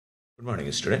Good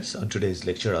morning, students. On today's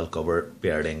lecture, I'll cover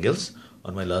paired angles.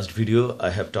 On my last video,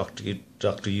 I have talked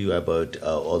to you about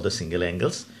all the single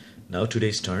angles. Now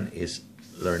today's turn is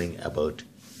learning about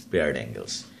paired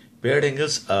angles. Paired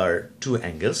angles are two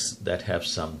angles that have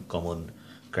some common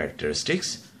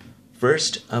characteristics.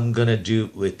 First, I'm gonna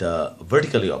do with a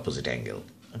vertically opposite angle.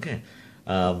 Okay.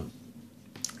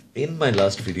 In my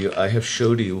last video, I have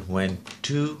showed you when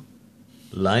two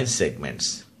line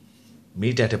segments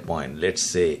meet at a point, let's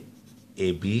say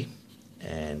AB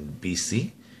and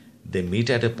BC, they meet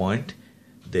at a point.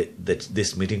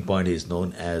 This meeting point is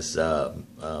known as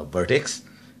vertex,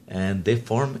 and they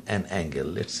form an angle.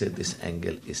 Let's say this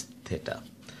angle is theta.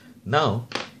 Now,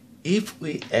 if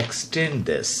we extend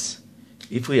these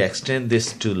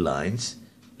two lines,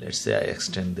 let's say I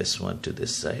extend this one to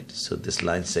this side. So this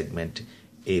line segment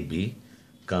AB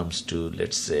comes to,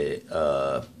 let's say,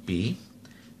 P,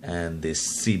 and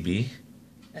this CB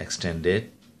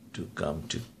extended to come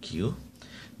to Q.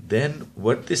 Then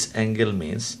what this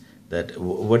means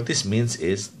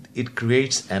is it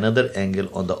creates another angle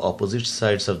on the opposite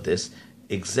sides of this,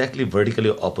 exactly vertically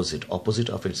opposite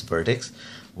of its vertex.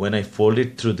 When I fold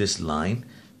it through this line,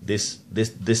 this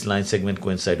line segment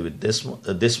coincide with this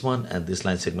one, and this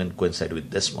line segment coincide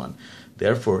with this one.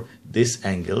 Therefore, these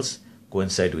angles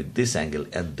coincide with this angle,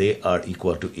 and they are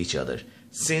equal to each other.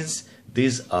 Since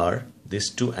these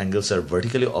two angles are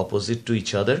vertically opposite to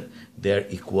each other, they are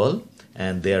equal,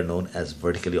 and they are known as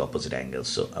vertically opposite angles.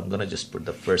 So I'm gonna just put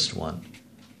the first one,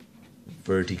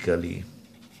 vertically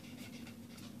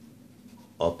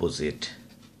opposite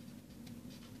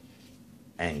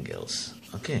angles.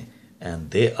 Okay, and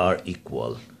they are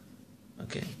equal.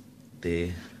 Okay,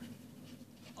 they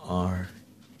are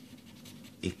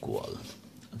equal.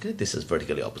 Okay, this is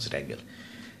vertically opposite angle.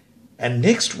 And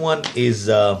next one is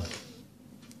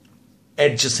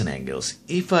adjacent angles.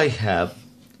 If I have,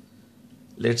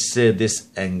 let's say, this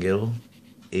angle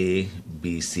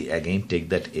ABC, again take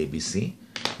that ABC,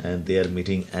 and they are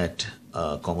meeting at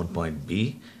a common point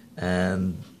B,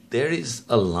 and there is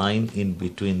a line in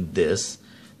between this,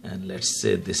 and let's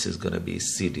say this is going to be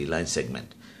CD, line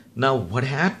segment. Now what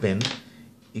happened,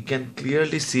 you can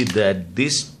clearly see that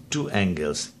these two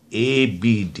angles,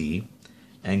 ABD,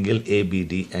 angle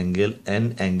ABD, angle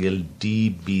and angle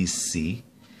DBC,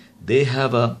 they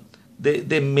have a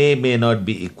they may not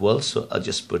be equal. So I'll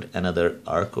just put another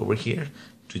arc over here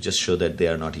to just show that they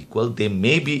are not equal. They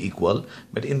may be equal,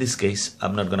 but in this case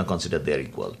I'm not going to consider they are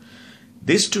equal.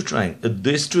 These two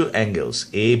angles,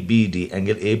 ABD,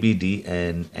 angle ABD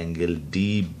and angle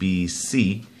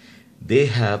DBC, they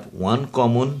have one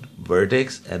common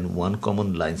vertex and one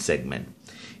common line segment.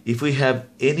 If we have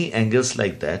any angles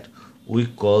like that, we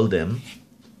call them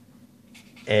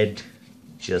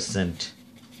adjacent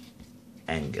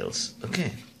angles.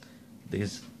 Okay,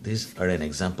 these are an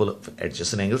example of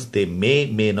adjacent angles. They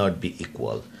may not be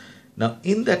equal. Now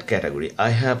in that category, I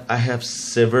have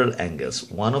several angles.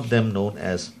 One of them known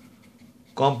as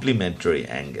complementary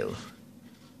angle.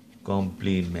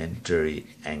 Complementary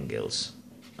angles.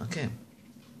 Okay,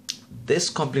 this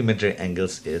complementary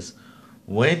angles is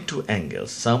when two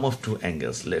angles, sum of two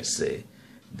angles, let's say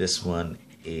this one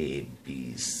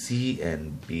ABC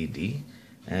and BD,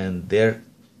 and their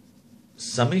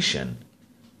summation,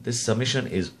 this summation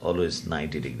is always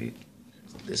 90 degree.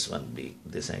 This one be,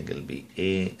 this angle be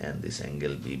A and this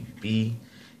angle be B.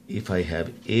 If I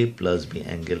have A plus B,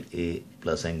 angle A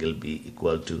plus angle B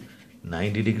equal to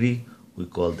 90 degree, we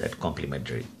call that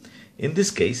complementary. In this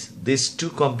case, these two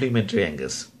complementary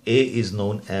angles, A is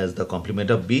known as the complement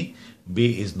of B,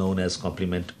 B is known as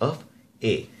complement of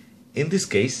A. In this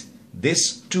case,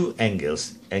 these two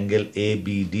angles, angle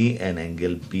ABD and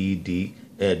angle DBC,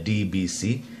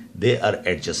 they are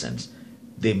adjacent.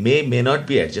 They may not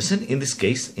be adjacent. In this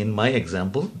case, in my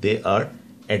example, they are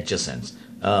adjacent.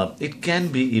 It can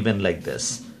be even like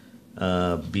this,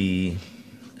 B,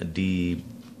 D,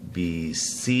 B,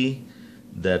 C,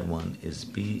 that one is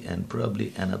B, and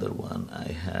probably another one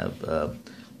I have,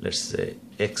 let's say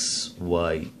X,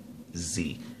 Y,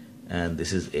 Z, and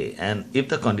this is A. And if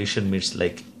the condition meets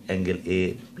like angle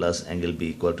A plus angle B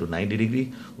equal to 90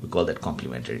 degree, we call that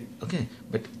complementary. Okay,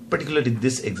 but particularly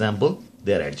this example,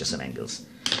 they are adjacent angles.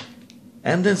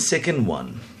 And then second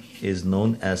one is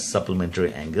known as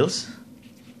supplementary angles.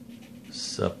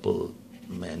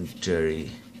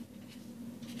 Supplementary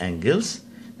angles,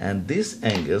 and these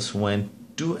angles, when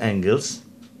two angles,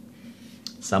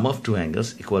 sum of two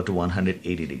angles equal to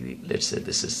 180 degree. Let's say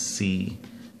this is C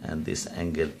and this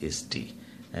angle is D,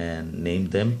 and name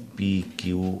them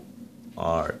PQRS.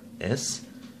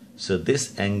 So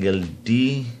this angle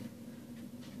D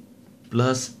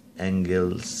plus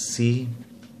angle C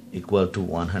equal to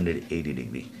 180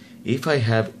 degree. If I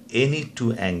have any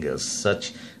two angles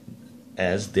such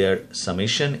as their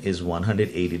summation is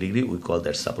 180 degree, we call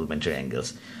that supplementary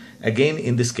angles. Again,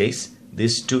 in this case,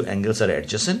 these two angles are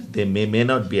adjacent. They may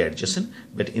not be adjacent,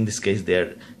 but in this case they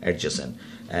are adjacent,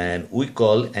 and we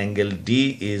call angle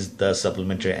D is the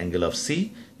supplementary angle of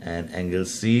C, and angle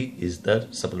C is the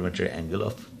supplementary angle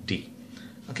of D.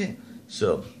 Okay,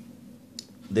 so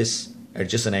this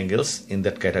adjacent angles in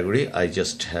that category, I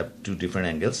just have two different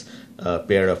angles,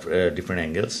 pair of different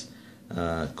angles,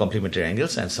 complementary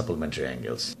angles and supplementary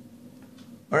angles.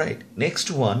 All right,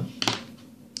 next one,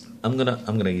 I'm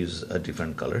gonna use a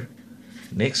different color.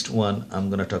 Next one, I'm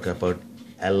gonna talk about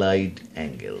allied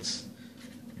angles.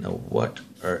 Now, what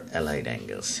are allied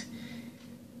angles?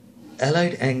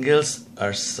 Allied angles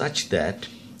are such that,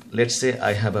 let's say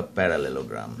I have a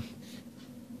parallelogram.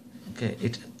 Okay,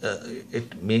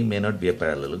 it may not be a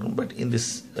parallelogram, but in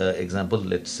this example,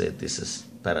 let's say this is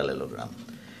parallelogram,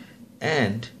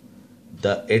 and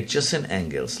the adjacent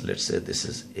angles, let's say this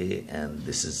is A and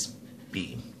this is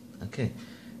B. Okay,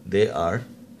 they are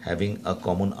having a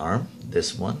common arm.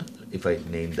 This one, if I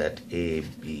name that A,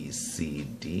 B, C,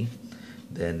 D,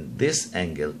 then this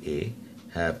angle A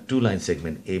have two line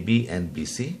segment AB and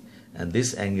BC, and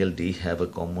this angle D have a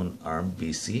common arm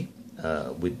BC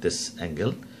with this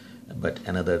angle, but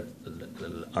another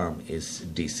arm is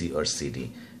DC or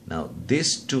CD. Now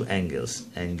these two angles,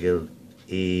 angle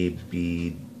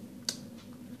ABD,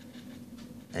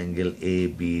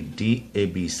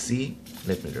 ABC,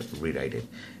 let me rewrite it,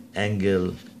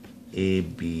 angle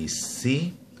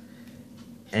ABC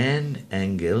and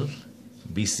angle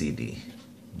BCD.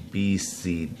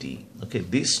 Okay,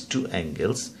 these two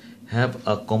angles have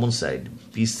a common side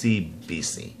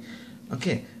BC.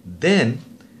 Okay, then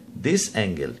this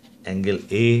angle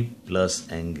A plus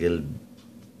angle,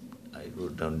 I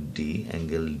wrote down D,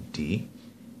 angle D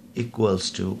equals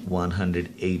to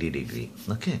 180 degree.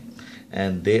 Okay,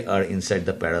 and they are inside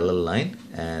the parallel line,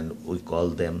 and we call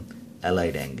them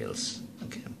allied angles.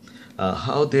 Okay,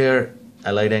 how they are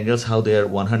allied angles, how they are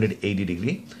 180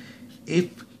 degree?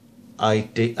 If I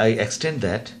extend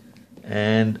that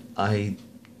and I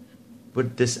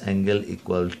put this angle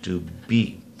equal to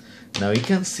B. Now you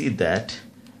can see that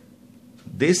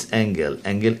this angle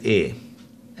A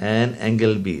and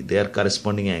angle B, they are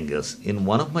corresponding angles. In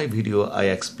one of my video I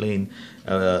explained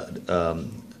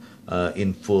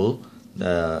in full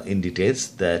in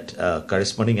details that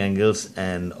corresponding angles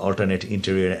and alternate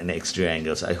interior and exterior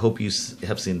angles. I hope you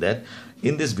have seen that.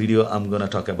 In this video I'm going to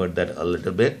talk about that a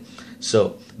little bit.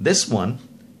 So this one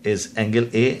is angle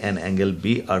A and angle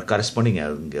B are corresponding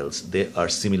angles. They are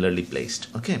similarly placed.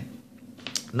 Okay.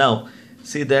 Now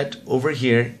see that over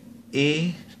here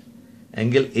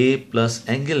angle A plus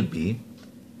angle B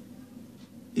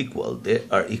equal. They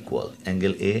are equal.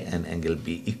 Angle A and angle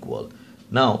B equal.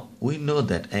 Now we know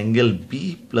that angle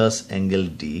B plus angle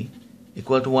D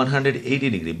equal to 180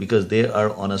 degree because they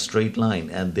are on a straight line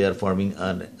and they are forming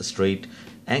a straight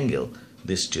angle.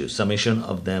 These two, summation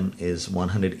of them is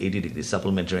 180 degrees,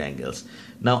 supplementary angles.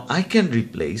 Now I can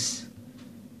replace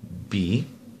B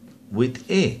with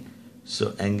A.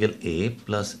 So angle A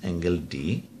plus angle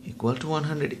D equal to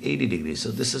 180 degrees.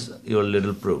 So this is your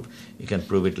little proof. You can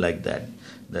prove it like that.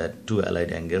 That two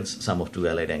allied angles, sum of two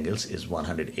allied angles is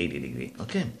 180 degree.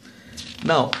 Okay.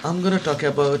 Now I'm going to talk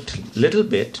about little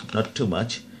bit, not too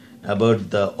much,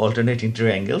 about the alternate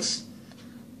interior angles.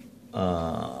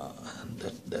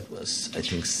 That was, I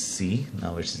think, C.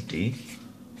 Now it's D.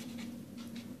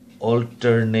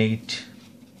 Alternate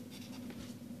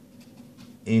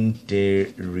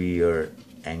interior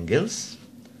angles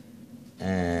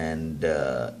and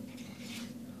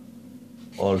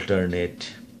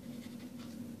alternate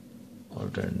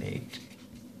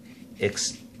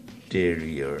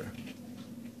exterior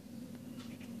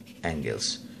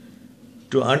angles.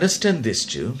 To understand these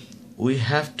two, we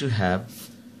have to have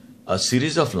a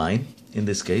series of lines. In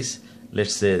this case,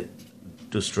 let's say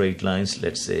two straight lines,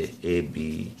 let's say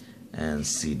AB and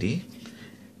CD,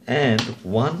 and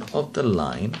one of the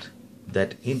line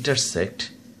that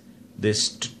intersect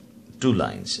these two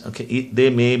lines. Okay, they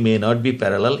may not be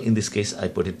parallel. In this case, I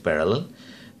put it parallel.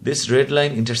 This red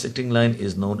line, intersecting line,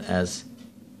 is known as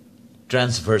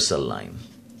transversal line.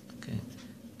 Okay,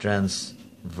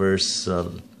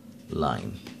 transversal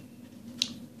line,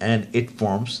 and it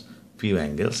forms few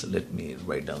angles. Let me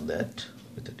write down that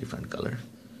with a different color.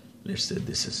 Let's say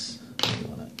this is, I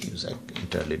want to use an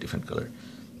entirely different color.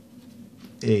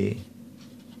 A,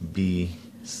 B,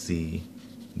 C,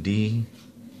 D,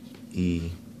 E,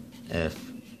 F,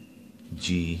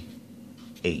 G,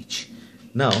 H.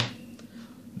 Now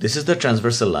this is the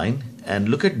transversal line, and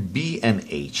look at B and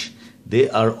H. They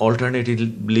are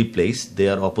alternatively placed. They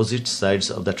are opposite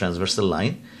sides of the transversal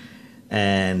line,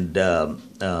 and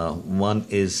one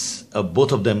is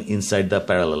both of them inside the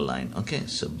parallel line. Okay,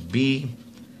 so B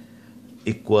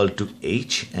equal to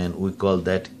H, and we call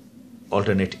that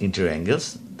alternate interior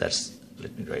angles. That's,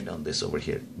 let me write down this over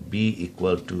here. B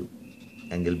equal to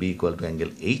angle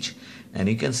angle H, and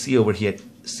you can see over here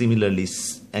similarly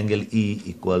angle E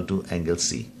equal to angle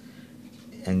C.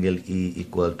 Angle E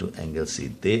equal to angle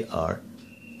C. They are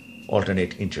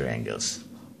alternate interior angles.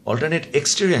 Alternate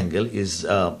exterior angle is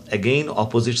again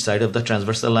opposite side of the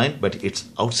transversal line, but it's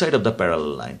outside of the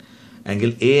parallel line.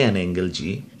 Angle A and angle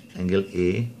G. Angle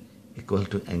A equal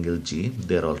to angle G.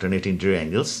 They are alternate interior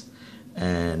angles.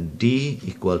 And D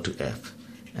equal to F.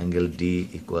 Angle D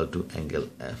equal to angle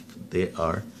F. They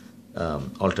are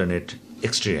alternate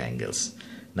exterior angles.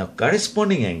 Now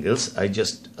corresponding angles, I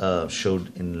just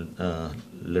showed in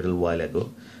little while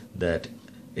ago that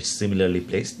it's similarly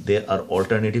placed. They are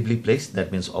alternatively placed.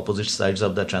 That means opposite sides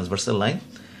of the transversal line.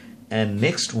 And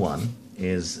next one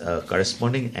is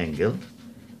corresponding angle.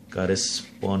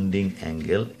 Corresponding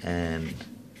angle and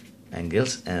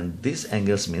angles, and these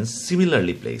angles means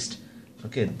similarly placed.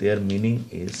 Okay, their meaning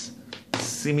is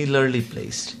similarly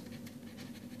placed.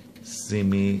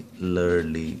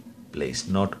 Similarly placed,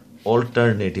 not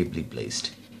alternatively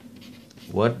placed.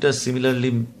 What does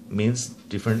similarly means?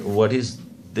 Different. What is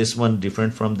this one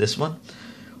different from this one?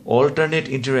 Alternate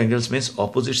interior angles means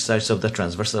opposite sides of the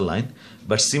transversal line,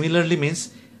 but similarly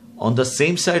means on the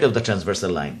same side of the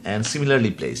transversal line and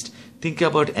similarly placed. Think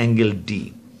about angle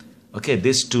D. Okay,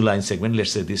 this two line segment,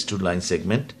 let's say this two line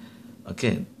segment,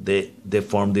 okay, they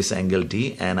form this angle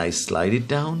D, and I slide it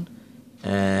down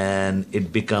and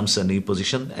it becomes a new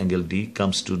position. Angle D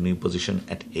comes to new position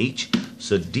at H.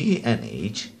 So D and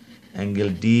H, angle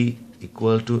D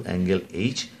equal to angle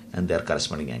H, and their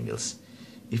corresponding angles.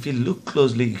 If you look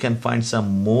closely, you can find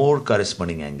some more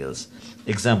corresponding angles.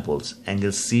 Examples: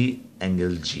 angle C,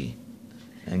 angle G.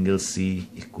 Angle C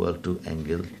equal to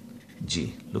angle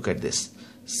G. Look at this.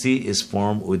 C is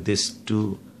formed with these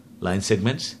two line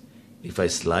segments. If I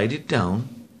slide it down,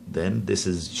 then this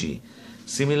is G.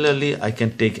 Similarly, I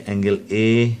can take angle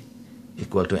A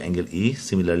equal to angle E,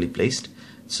 similarly placed.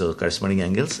 So corresponding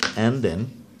angles, and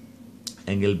then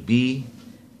angle B,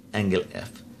 angle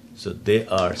F. So they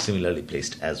are similarly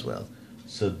placed as well.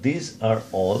 So these are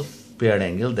all paired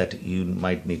angle that you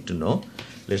might need to know.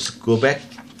 Let's go back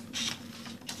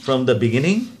from the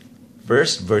beginning.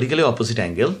 First, vertically opposite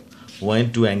angle.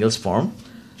 When two angles form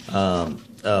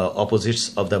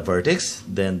opposites of the vertex,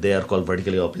 then they are called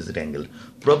vertically opposite angle.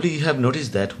 Probably you have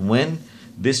noticed that when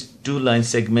this two line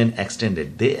segment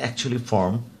extended, they actually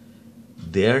form,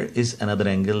 there is another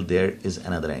angle, there is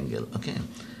another angle. Okay,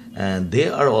 and they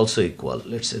are also equal.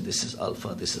 Let's say this is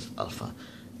alpha, this is alpha.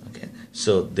 Okay,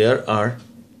 so there are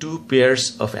two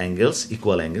pairs of angles,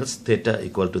 equal angles, theta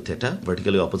equal to theta,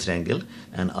 vertically opposite angle,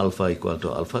 and alpha equal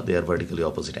to alpha, they are vertically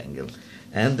opposite angle.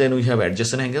 And then we have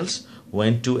adjacent angles.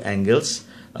 When two angles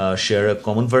share a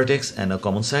common vertex and a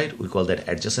common side, we call that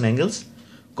adjacent angles.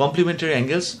 Complementary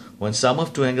angles, when sum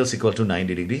of two angles equal to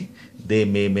 90 degree, they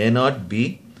may not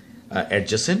be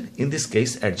adjacent. In this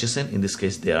case, adjacent. In this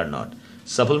case, they are not.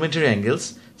 Supplementary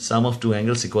angles, sum of two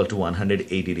angles equal to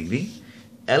 180 degree.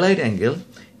 Allied angle,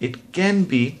 it can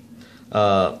be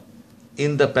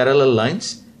in the parallel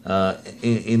lines,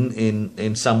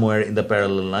 in somewhere in the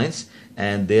parallel lines,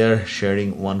 and they are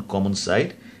sharing one common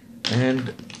side.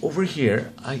 And over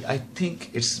here, I think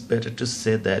it's better to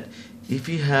say that if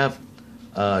you have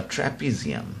a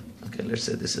trapezium, okay, let's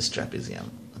say this is trapezium,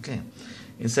 okay,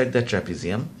 inside the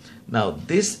trapezium, now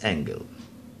this angle,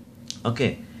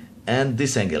 okay, and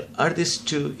this angle, are these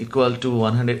two equal to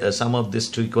 100, sum of these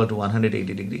two equal to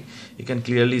 180 degree? You can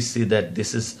clearly see that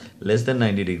this is less than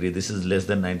 90 degree, this is less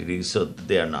than 90 degree, so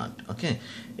they are not. Okay,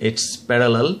 it's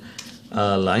parallel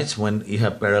lines. When you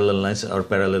have parallel lines or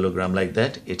parallelogram like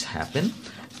that, it happen.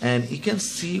 And you can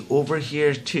see over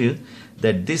here too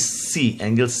that this C,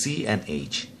 angle C and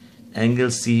H, angle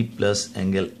C plus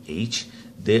angle H,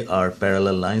 they are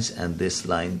parallel lines, and this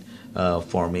line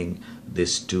forming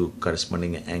these two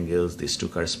corresponding angles, these two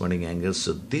corresponding angles.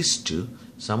 So these two,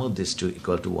 sum of these two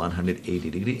equal to 180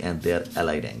 degree, and they are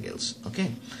allied angles.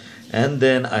 Okay, and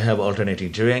then I have alternate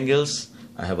interior angles,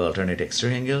 I have alternate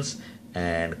exterior angles,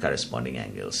 and corresponding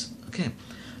angles. Okay,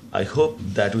 I hope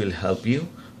that will help you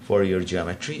for your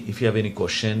geometry. If you have any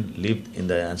question, leave in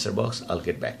the answer box. I'll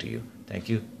get back to you. Thank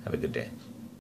you. Have a good day.